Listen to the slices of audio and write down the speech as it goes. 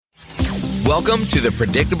Welcome to the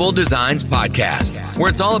Predictable Designs Podcast, where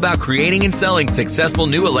it's all about creating and selling successful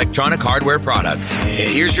new electronic hardware products.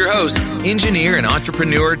 And here's your host, engineer and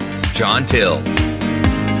entrepreneur, John Till.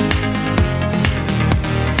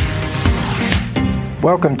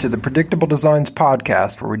 Welcome to the Predictable Designs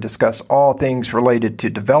Podcast, where we discuss all things related to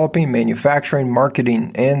developing, manufacturing,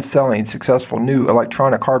 marketing, and selling successful new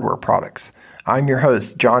electronic hardware products. I'm your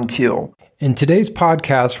host, John Till. In today's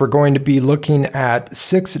podcast, we're going to be looking at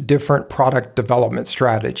 6 different product development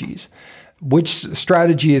strategies. Which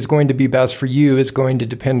strategy is going to be best for you is going to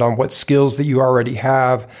depend on what skills that you already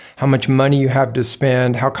have, how much money you have to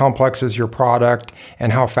spend, how complex is your product,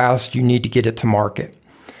 and how fast you need to get it to market.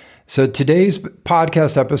 So today's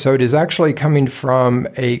podcast episode is actually coming from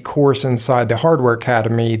a course inside the Hardware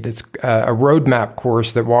Academy that's a roadmap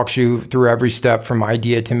course that walks you through every step from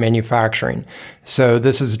idea to manufacturing. So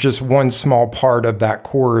this is just one small part of that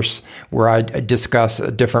course where I discuss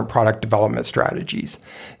different product development strategies.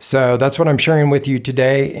 So that's what I'm sharing with you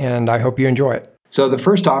today, and I hope you enjoy it. So the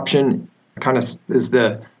first option kind of is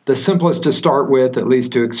the simplest to start with, at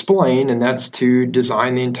least to explain, and that's to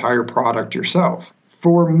design the entire product yourself.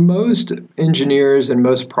 For most engineers and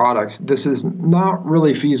most products, this is not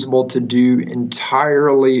really feasible to do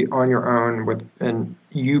entirely on your own and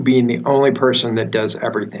you being the only person that does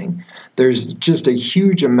everything. There's just a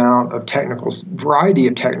huge amount of variety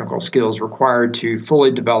of technical skills required to fully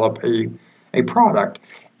develop a product.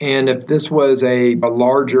 And if this was a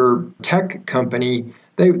larger tech company,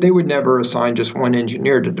 they would never assign just one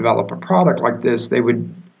engineer to develop a product like this. They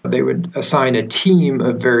would assign a team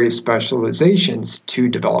of various specializations to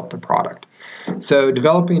develop the product. So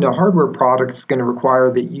developing a hardware product is going to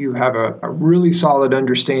require that you have a really solid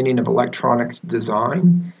understanding of electronics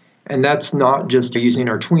design. And that's not just using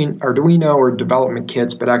Arduino or development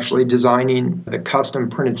kits, but actually designing the custom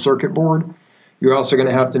printed circuit board. You're also going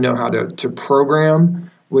to have to know how to program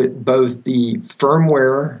with both the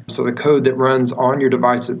firmware, so the code that runs on your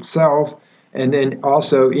device itself, and then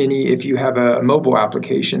also if you have a mobile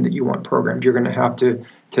application that you want programmed, you're going to have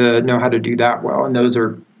to know how to do that well. And those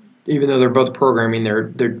are, even though they're both programming, they're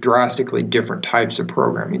drastically different types of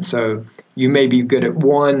programming. So you may be good at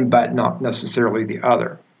one, but not necessarily the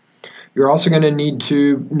other. You're also going to need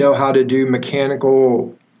to know how to do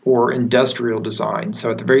mechanical or industrial design.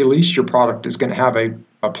 So at the very least, your product is going to have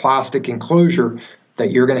a plastic enclosure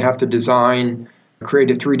that you're going to have to design,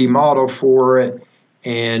 create a 3D model for it,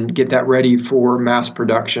 and get that ready for mass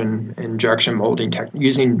production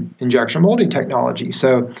using injection molding technology.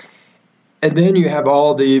 So, and then you have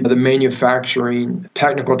all the manufacturing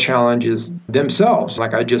technical challenges themselves.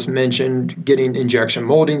 Like I just mentioned, getting injection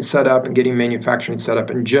molding set up and getting manufacturing set up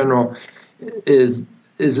in general is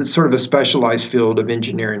sort of a specialized field of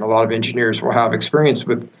engineering. A lot of engineers will have experience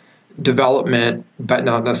with development, but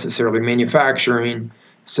not necessarily manufacturing.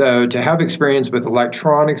 So to have experience with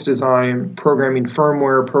electronics design, programming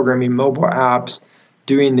firmware, programming mobile apps,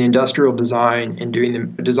 doing the industrial design, and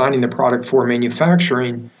designing the product for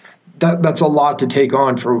manufacturing, that's a lot to take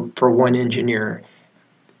on for one engineer.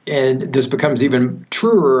 And this becomes even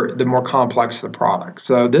truer the more complex the product.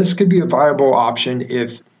 So this could be a viable option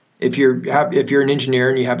if you're an engineer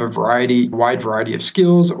and you have a wide variety of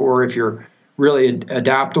skills, or if you're really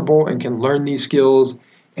adaptable and can learn these skills,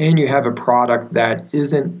 and you have a product that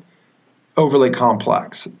isn't overly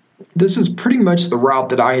complex. This is pretty much the route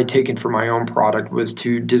that I had taken for my own product, was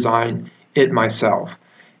to design it myself.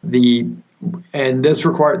 And this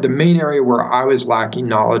required, the main area where I was lacking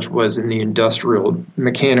knowledge was in the industrial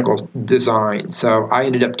mechanical design. So I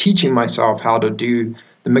ended up teaching myself how to do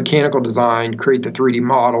the mechanical design, create the 3D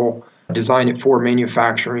model, design it for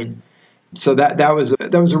manufacturing. So that was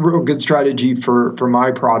a real good strategy for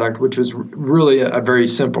my product, which was really a very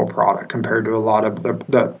simple product compared to a lot of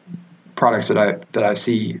the products that I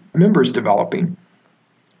see members developing.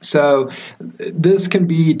 So this can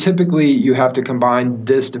be, typically you have to combine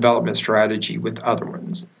this development strategy with other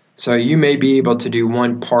ones. So you may be able to do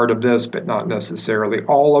one part of this, but not necessarily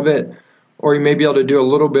all of it. Or you may be able to do a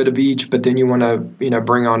little bit of each, but then you want to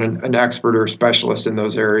bring on an expert or specialist in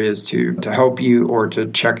those areas to help you or to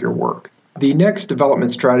check your work. The next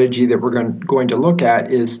development strategy that we're going to look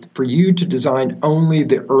at is for you to design only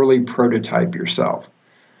the early prototype yourself.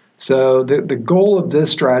 So the goal of this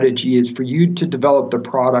strategy is for you to develop the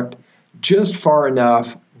product just far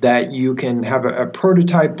enough that you can have a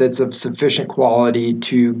prototype that's of sufficient quality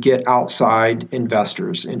to get outside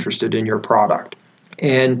investors interested in your product.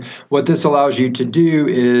 And what this allows you to do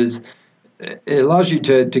is it allows you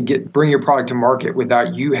to bring your product to market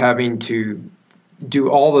without you having to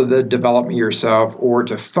do all of the development yourself or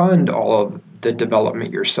to fund all of the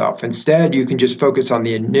development yourself. Instead, you can just focus on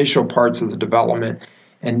the initial parts of the development.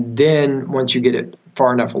 And then once you get it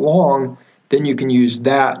far enough along, then you can use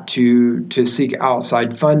that to seek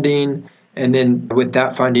outside funding. And then with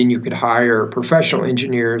that funding, you could hire professional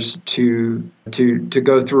engineers to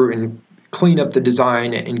go through and clean up the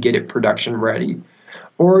design and get it production ready.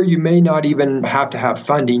 Or you may not even have to have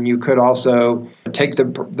funding. You could also take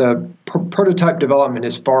the prototype development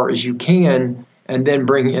as far as you can, and then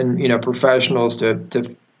bring in professionals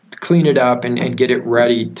to clean it up and get it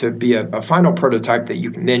ready to be a final prototype that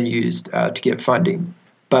you can then use to get funding.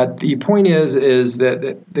 But the point is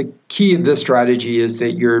that the key of this strategy is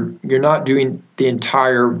that you're not doing the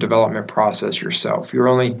entire development process yourself. You're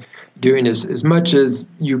only doing as much as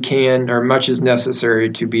you can or much as necessary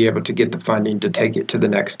to be able to get the funding to take it to the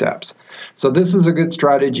next steps. So this is a good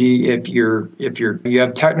strategy if you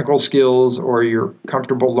have technical skills or you're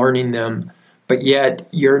comfortable learning them, but yet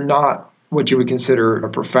you're not what you would consider a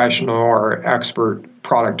professional or expert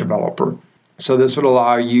product developer. So this would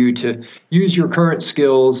allow you to use your current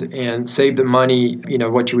skills and save the money,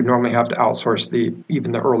 what you would normally have to outsource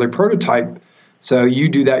even the early prototype. So you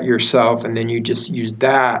do that yourself, and then you just use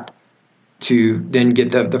that to then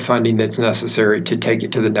get the funding that's necessary to take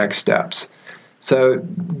it to the next steps. So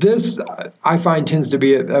this, I find, tends to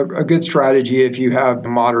be a good strategy if you have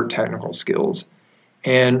moderate technical skills.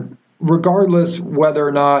 And regardless whether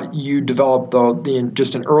or not you develop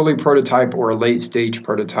just an early prototype or a late stage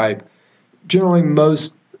prototype, generally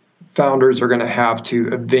most founders are going to have to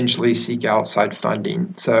eventually seek outside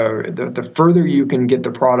funding. So the further you can get the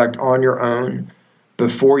product on your own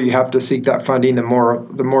before you have to seek that funding, the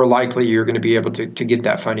more likely you're going to be able to get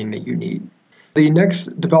that funding that you need. The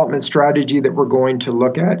next development strategy that we're going to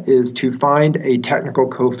look at is to find a technical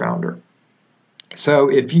co-founder. So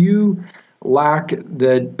if you're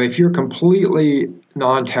completely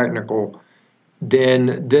non-technical,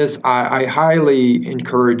 then I highly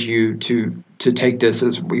encourage you to take this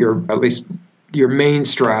as your main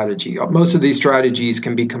strategy. Most of these strategies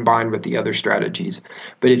can be combined with the other strategies.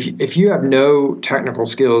 But if you have no technical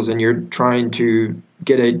skills and you're trying to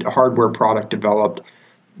get a hardware product developed,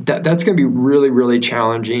 that's going to be really, really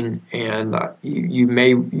challenging, and you're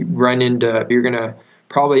going to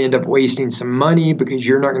probably end up wasting some money because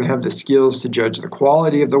you're not going to have the skills to judge the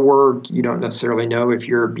quality of the work. You don't necessarily know if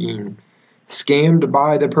you're being scammed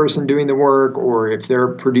by the person doing the work or if they're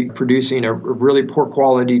producing a really poor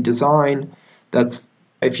quality design.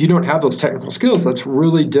 If you don't have those technical skills, that's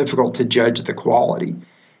really difficult to judge the quality.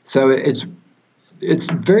 So it's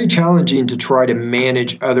very challenging to try to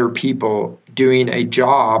manage other people doing a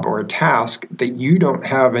job or a task that you don't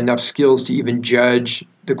have enough skills to even judge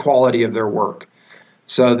the quality of their work.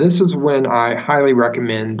 So this is when I highly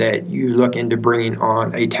recommend that you look into bringing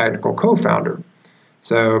on a technical co-founder.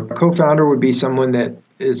 So a co-founder would be someone that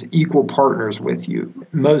is equal partners with you.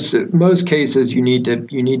 Most cases you need to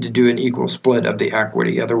do an equal split of the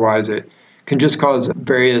equity. Otherwise, it can just cause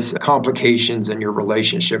various complications in your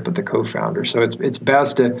relationship with the co-founder. So it's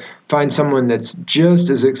best to find someone that's just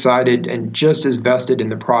as excited and just as vested in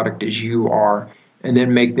the product as you are, and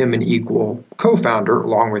then make them an equal co-founder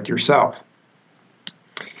along with yourself.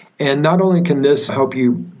 And not only can this help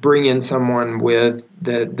you bring in someone with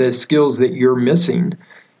the skills that you're missing,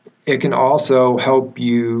 it can also help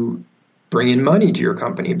you bring in money to your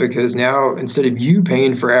company, because now instead of you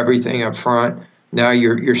paying for everything up front, now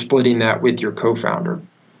you're splitting that with your co-founder.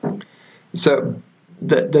 So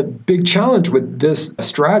the big challenge with this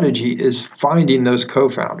strategy is finding those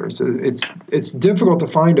co-founders. It's difficult to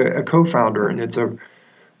find a co-founder, and it's a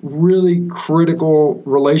really critical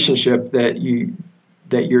relationship that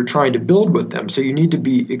you're trying to build with them. So you need to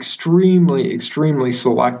be extremely, extremely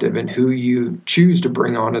selective in who you choose to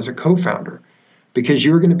bring on as a co-founder, because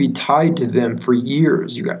you're going to be tied to them for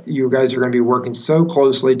years. You guys are going to be working so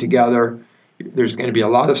closely together. There's going to be a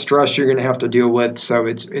lot of stress you're going to have to deal with. So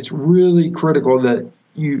it's really critical that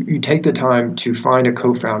you take the time to find a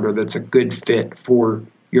co-founder that's a good fit for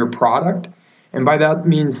your product. And by that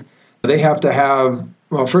means they have to have,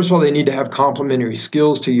 well, first of all, they need to have complementary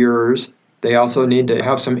skills to yours. They also need to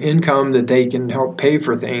have some income that they can help pay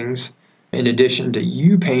for things in addition to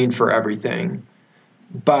you paying for everything.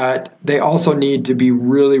 But they also need to be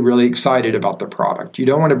really, really excited about the product. You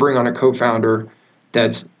don't want to bring on a co-founder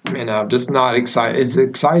that's just not as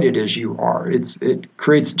excited as you are. It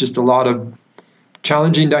creates just a lot of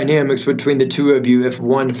challenging dynamics between the two of you if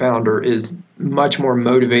one founder is much more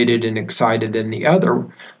motivated and excited than the other,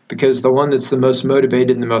 because the one that's the most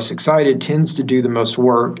motivated and the most excited tends to do the most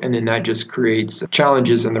work, and then that just creates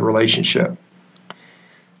challenges in the relationship.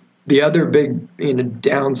 The other big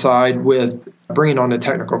downside with bringing on a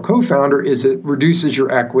technical co-founder is it reduces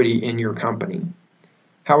your equity in your company.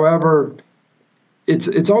 However,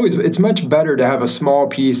 it's much better to have a small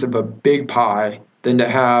piece of a big pie than to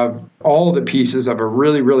have all the pieces of a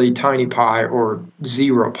really, really tiny pie or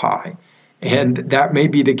zero pie. And that may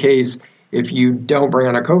be the case if you don't bring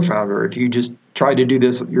on a co-founder. If you just try to do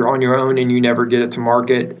this, you're on your own and you never get it to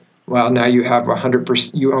market, well, now you have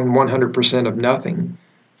 100%, you own 100% of nothing.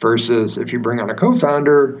 Versus if you bring on a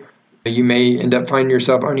co-founder, you may end up finding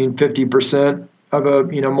yourself owning 50% of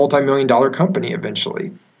a multi-million-dollar company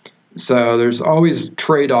eventually. So there's always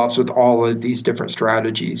trade-offs with all of these different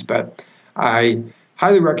strategies, but I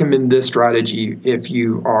highly recommend this strategy if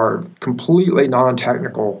you are completely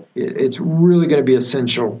non-technical. It's really going to be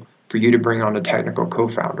essential for you to bring on a technical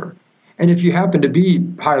co-founder. And if you happen to be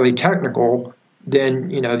highly technical,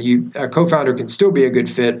 then a co-founder can still be a good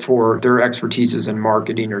fit for their expertise in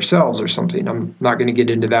marketing or sales or something. I'm not going to get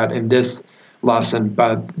into that in this lesson,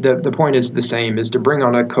 but the point is the same, is to bring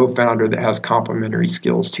on a co-founder that has complementary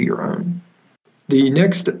skills to your own. The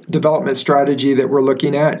next development strategy that we're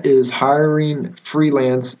looking at is hiring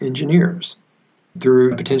freelance engineers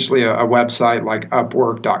through potentially a website like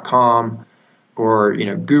Upwork.com or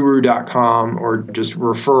Guru.com or just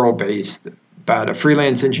referral-based. But a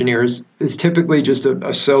freelance engineer is typically just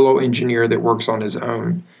a solo engineer that works on his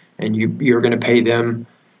own, and you're going to pay them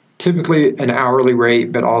typically an hourly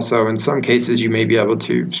rate, but also in some cases you may be able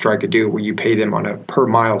to strike a deal where you pay them on a per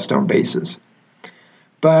milestone basis.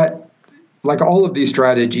 But like all of these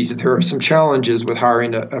strategies, there are some challenges with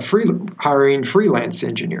hiring freelance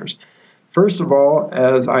engineers. First of all,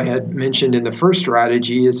 as I had mentioned in the first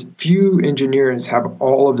strategy, is few engineers have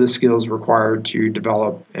all of the skills required to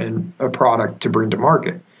develop a product to bring to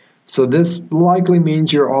market. So this likely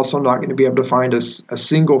means you're also not going to be able to find a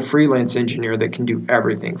single freelance engineer that can do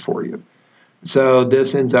everything for you. So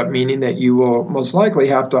this ends up meaning that you will most likely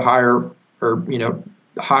have to hire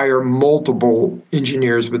multiple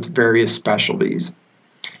engineers with various specialties.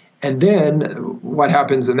 And then what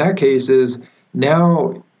happens in that case is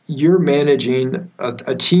now you're managing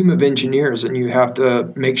a team of engineers and you have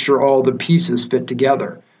to make sure all the pieces fit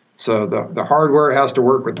together. So the hardware has to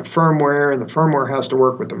work with the firmware, and the firmware has to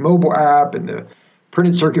work with the mobile app, and the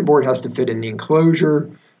printed circuit board has to fit in the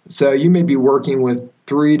enclosure. So you may be working with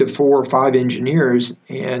 3 to 4 or 5 engineers,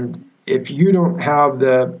 and if you don't have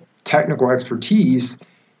the technical expertise,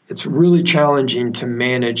 it's really challenging to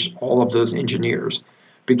manage all of those engineers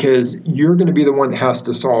because you're going to be the one that has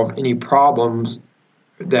to solve any problems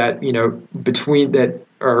that that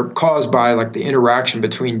are caused by like the interaction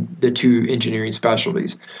between the two engineering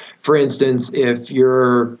specialties. For instance, if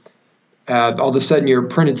you're all of a sudden your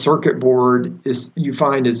printed circuit board you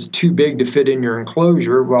find is too big to fit in your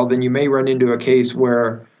enclosure, well, then you may run into a case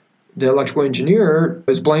where the electrical engineer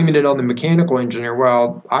is blaming it on the mechanical engineer.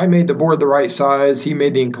 Well, I made the board the right size, he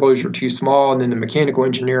made the enclosure too small, and then the mechanical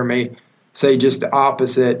engineer may say just the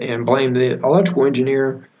opposite and blame the electrical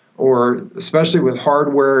engineer. Or especially with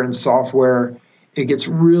hardware and software, it gets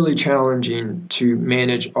really challenging to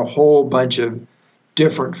manage a whole bunch of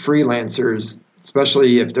different freelancers,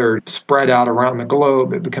 especially if they're spread out around the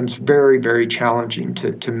globe. It becomes very, very challenging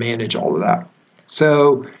to manage all of that.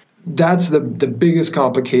 So that's the biggest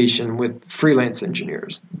complication with freelance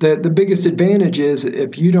engineers. The biggest advantage is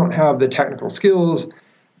if you don't have the technical skills,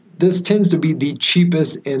 this tends to be the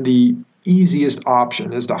cheapest and the easiest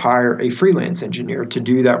option is to hire a freelance engineer to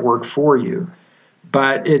do that work for you.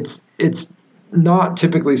 But it's not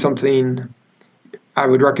typically something I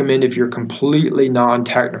would recommend if you're completely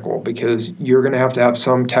non-technical, because you're going to have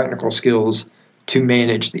some technical skills to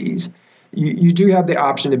manage these. You do have the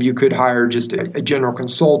option if you could hire just a general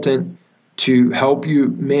consultant to help you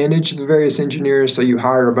manage the various engineers. So you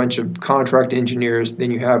hire a bunch of contract engineers,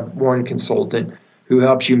 then you have one consultant who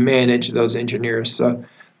helps you manage those engineers. So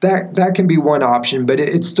that can be one option, but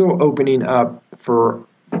it's still opening up for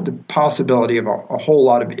the possibility of a whole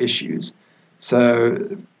lot of issues.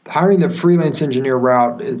 So hiring the freelance engineer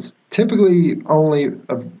route is typically only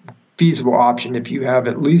a feasible option if you have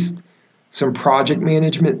at least some project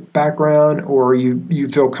management background or you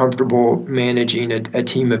feel comfortable managing a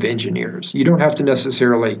team of engineers. You don't have to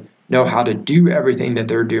necessarily know how to do everything that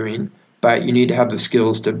they're doing, but you need to have the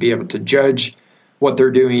skills to be able to judge what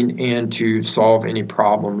they're doing and to solve any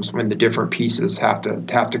problems when the different pieces have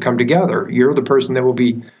to come together. You're the person that will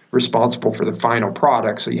be responsible for the final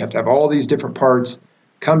product, so you have to have all these different parts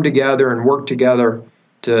come together and work together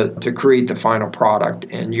to create the final product,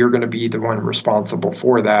 and you're going to be the one responsible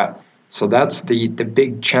for that. So that's the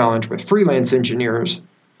big challenge with freelance engineers.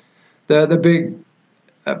 The big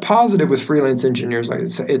a positive with freelance engineers, like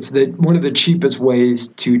it's one of the cheapest ways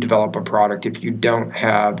to develop a product if you don't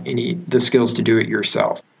have the skills to do it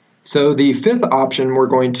yourself. So the fifth option we're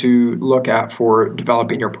going to look at for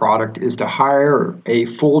developing your product is to hire a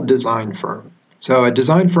full design firm. So a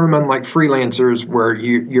design firm, unlike freelancers where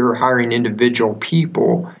you're hiring individual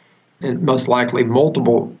people, and most likely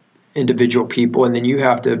multiple individual people, and then you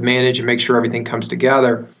have to manage and make sure everything comes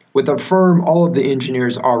together. With a firm, all of the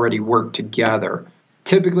engineers already work together,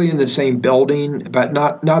 typically in the same building, but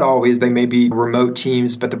not always. They may be remote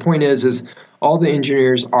teams, but the point is all the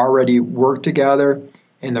engineers already work together,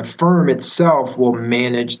 and the firm itself will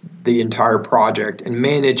manage the entire project and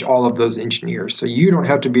manage all of those engineers. So you don't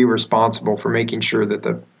have to be responsible for making sure that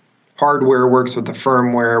the hardware works with the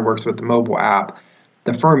firmware, works with the mobile app.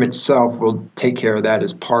 The firm itself will take care of that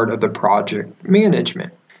as part of the project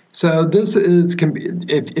management. So this can be,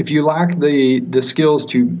 if you lack the skills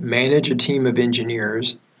to manage a team of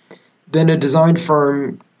engineers, then a design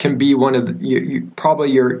firm can be one of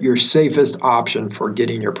probably your safest option for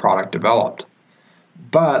getting your product developed.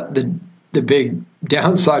 But the big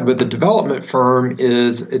downside with the development firm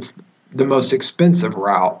is it's the most expensive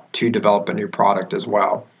route to develop a new product as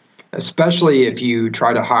well, especially if you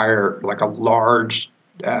try to hire like a large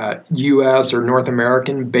U.S. or North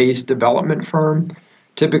American-based development firm.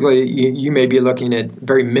 Typically, you may be looking at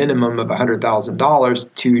very minimum of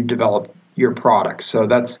 $100,000 to develop your product. So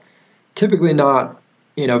that's typically not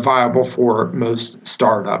viable for most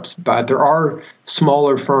startups. But there are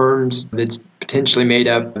smaller firms that's potentially made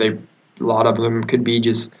up. A lot of them could be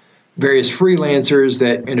just various freelancers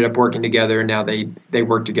that ended up working together, and now they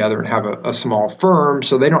work together and have a small firm.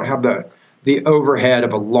 So they don't have the overhead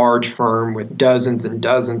of a large firm with dozens and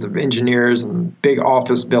dozens of engineers and big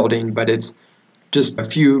office building, but it's just a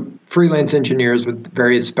few freelance engineers with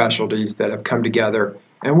various specialties that have come together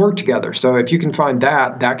and work together. So if you can find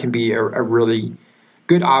that can be a really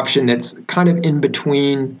good option that's kind of in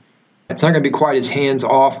between. It's not going to be quite as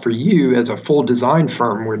hands-off for you as a full design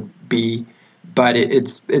firm would be, but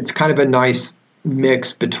it's kind of a nice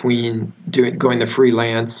mix between going the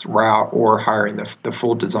freelance route or hiring the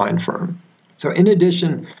full design firm. So in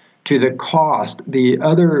addition to the cost, the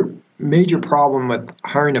other major problem with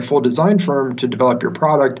hiring a full design firm to develop your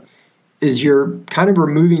product is you're kind of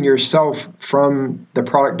removing yourself from the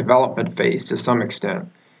product development phase to some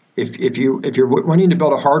extent. If you're wanting to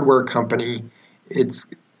build a hardware company, it's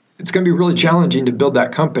going to be really challenging to build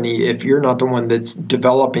that company if you're not the one that's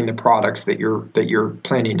developing the products that you're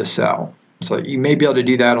planning to sell. So you may be able to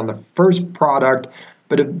do that on the first product,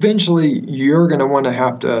 but eventually you're going to want to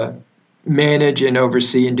have to manage and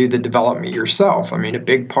oversee and do the development yourself. I mean, a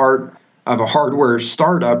big part of a hardware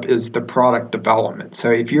startup is the product development.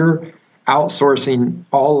 So if you're outsourcing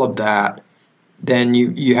all of that, then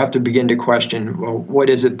you have to begin to question, well, what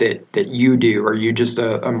is it that you do? Are you just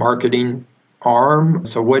a marketing arm?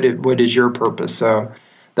 So what is your purpose? So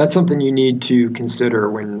that's something you need to consider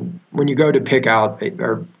when you go to pick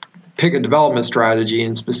a development strategy,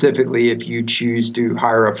 and specifically if you choose to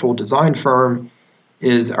hire a full design firm,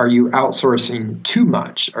 are you outsourcing too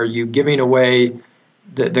much? Are you giving away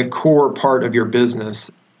the core part of your business?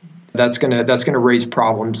 That's gonna raise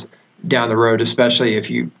problems down the road, especially if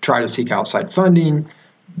you try to seek outside funding.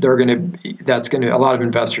 A lot of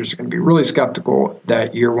investors are going to be really skeptical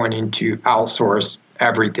that you're wanting to outsource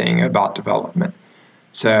everything about development.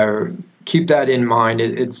 So keep that in mind.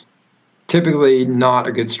 It's typically not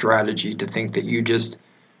a good strategy to think that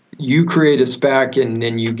you create a spec and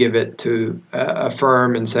then you give it to a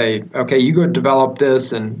firm and say, okay, you go develop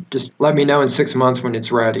this and just let me know in 6 months when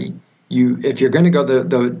it's ready. If you're going to go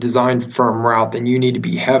the design firm route, then you need to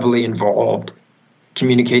be heavily involved,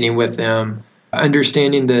 communicating with them,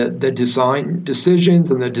 understanding the design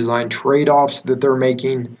decisions and the design trade-offs that they're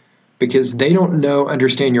making, because they don't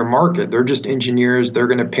understand your market. They're just engineers. They're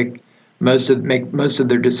going to make most of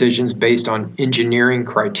their decisions based on engineering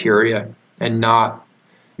criteria and not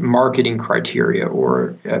marketing criteria or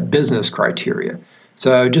business criteria.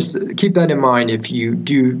 So just keep that in mind if you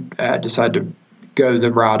do decide to go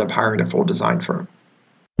the route of hiring a full design firm.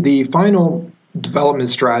 The final development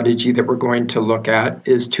strategy that we're going to look at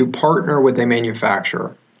is to partner with a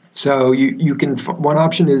manufacturer. So one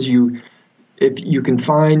option is if you can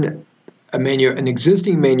find an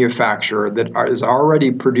existing manufacturer that is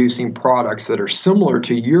already producing products that are similar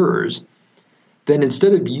to yours, then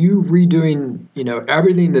instead of you redoing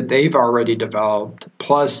everything that they've already developed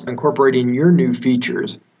plus incorporating your new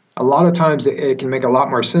features, a lot of times it can make a lot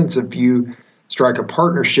more sense if you strike a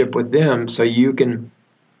partnership with them so you can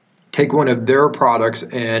take one of their products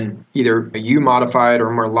and either you modify it, or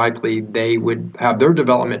more likely they would have their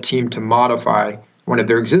development team to modify one of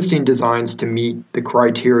their existing designs to meet the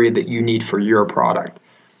criteria that you need for your product.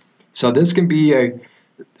 So this can be a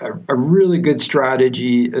really good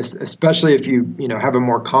strategy, especially if you have a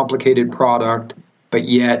more complicated product, but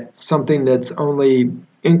yet something that's only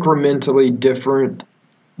incrementally different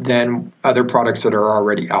than other products that are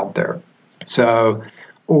already out there. So,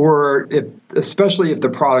 or especially if the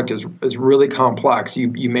product is really complex,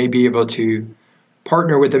 you may be able to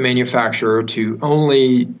partner with a manufacturer to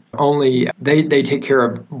only they take care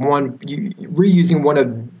of reusing one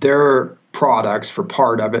of their products for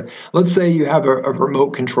part of it. Let's say you have a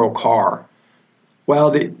remote control car.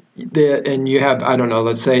 Well, and you have, I don't know,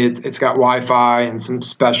 let's say it's got Wi-Fi and some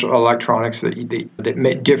special electronics that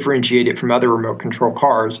may differentiate it from other remote control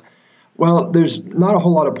cars. Well, there's not a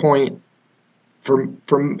whole lot of point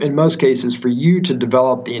in most cases for you to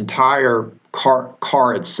develop the entire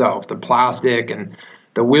car itself, the plastic and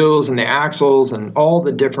the wheels and the axles and all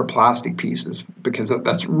the different plastic pieces, because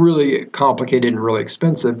that's really complicated and really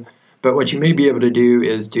expensive. But what you may be able to do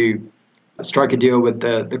is to strike a deal with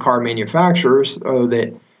the car manufacturers so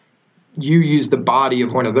that you use the body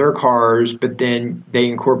of one of their cars, but then they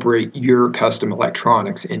incorporate your custom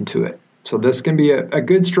electronics into it. So this can be a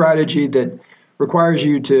good strategy that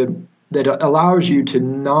allows you to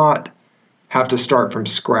not have to start from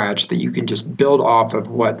scratch, that you can just build off of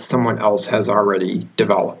what someone else has already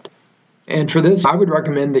developed. And for this, I would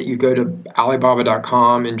recommend that you go to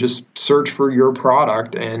Alibaba.com and just search for your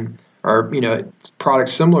product or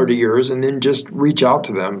products similar to yours, and then just reach out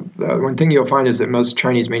to them. One thing you'll find is that most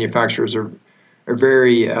Chinese manufacturers are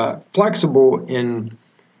very flexible in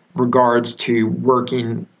regards to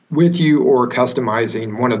working with you or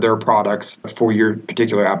customizing one of their products for your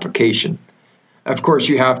particular application. Of course,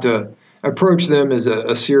 you have to approach them as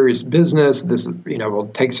a serious business. This will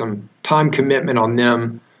take some time commitment on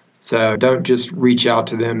them. So don't just reach out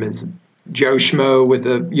to them as Joe Schmo with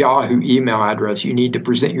a Yahoo email address. You need to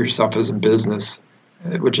present yourself as a business,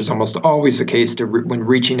 which is almost always the case when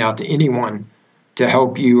reaching out to anyone to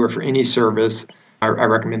help you or for any service. I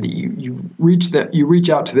recommend that you reach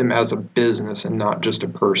out to them as a business and not just a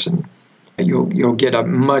person. You'll get a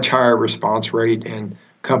much higher response rate, and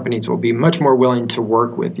companies will be much more willing to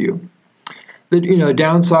work with you. The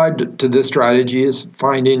downside to this strategy is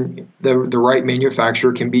finding the right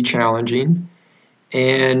manufacturer can be challenging.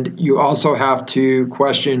 And you also have to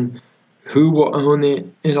question who will own the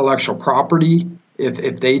intellectual property.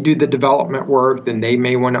 If they do the development work, then they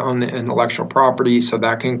may want to own the intellectual property, so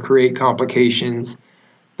that can create complications.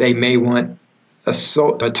 They may want a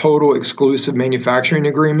total exclusive manufacturing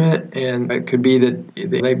agreement, and it could be that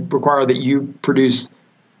they require that you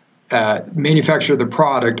manufacture the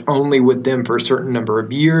product only with them for a certain number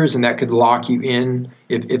of years, and that could lock you in.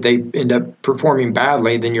 If they end up performing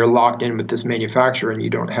badly, then you're locked in with this manufacturer and you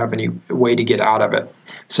don't have any way to get out of it.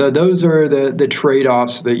 So those are the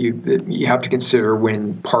trade-offs that you have to consider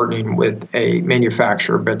when partnering with a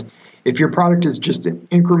manufacturer. But if your product is just an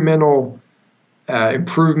incremental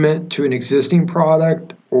improvement to an existing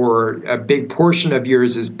product, or a big portion of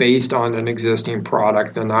yours is based on an existing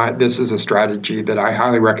product, then this is a strategy that I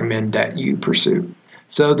highly recommend that you pursue.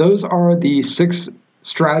 So those are the 6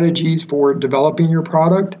 strategies for developing your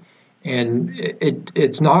product, and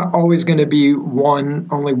it's not always going to be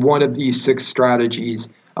only one of these 6 strategies.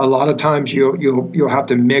 A lot of times you'll have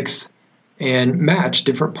to mix and match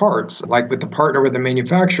different parts. Like with the partner with the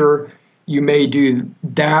manufacturer, you may do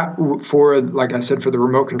that for, like I said, for the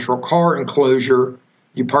remote control car enclosure.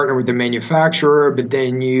 You partner with the manufacturer, but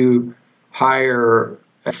then you hire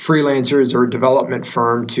freelancers or a development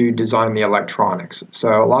firm to design the electronics.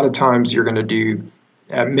 So a lot of times you're going to do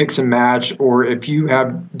mix and match, or if you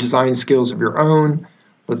have design skills of your own,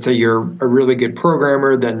 let's say you're a really good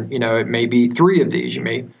programmer, then it may be 3 of these. You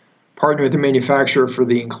may partner with the manufacturer for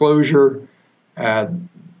the enclosure,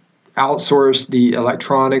 outsource the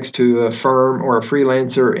electronics to a firm or a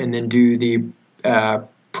freelancer, and then do the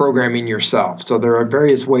programming yourself. So there are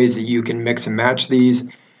various ways that you can mix and match these,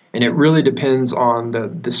 and it really depends on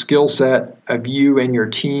the skill set of you and your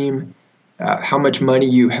team, how much money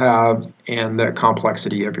you have, and the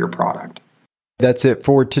complexity of your product. That's it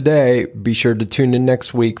for today. Be sure to tune in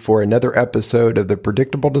next week for another episode of the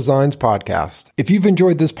Predictable Designs Podcast. If you've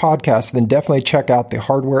enjoyed this podcast, then definitely check out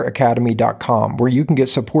thehardwareacademy.com, where you can get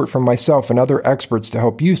support from myself and other experts to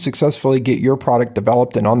help you successfully get your product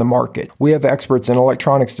developed and on the market. We have experts in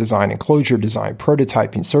electronics design, enclosure design,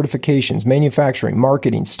 prototyping, certifications, manufacturing,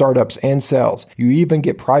 marketing, startups, and sales. You even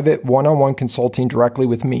get private one-on-one consulting directly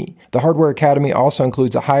with me. The Hardware Academy also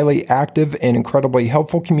includes a highly active and incredibly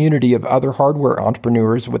helpful community of other hardware hardware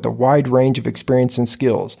entrepreneurs with a wide range of experience and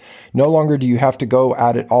skills. No longer do you have to go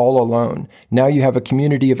at it all alone. Now you have a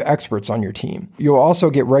community of experts on your team. You'll also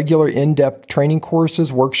get regular in-depth training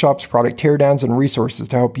courses, workshops, product teardowns, and resources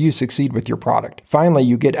to help you succeed with your product. Finally,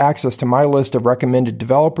 you get access to my list of recommended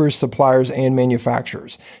developers, suppliers, and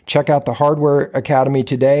manufacturers. Check out the Hardware Academy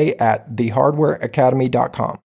today at thehardwareacademy.com.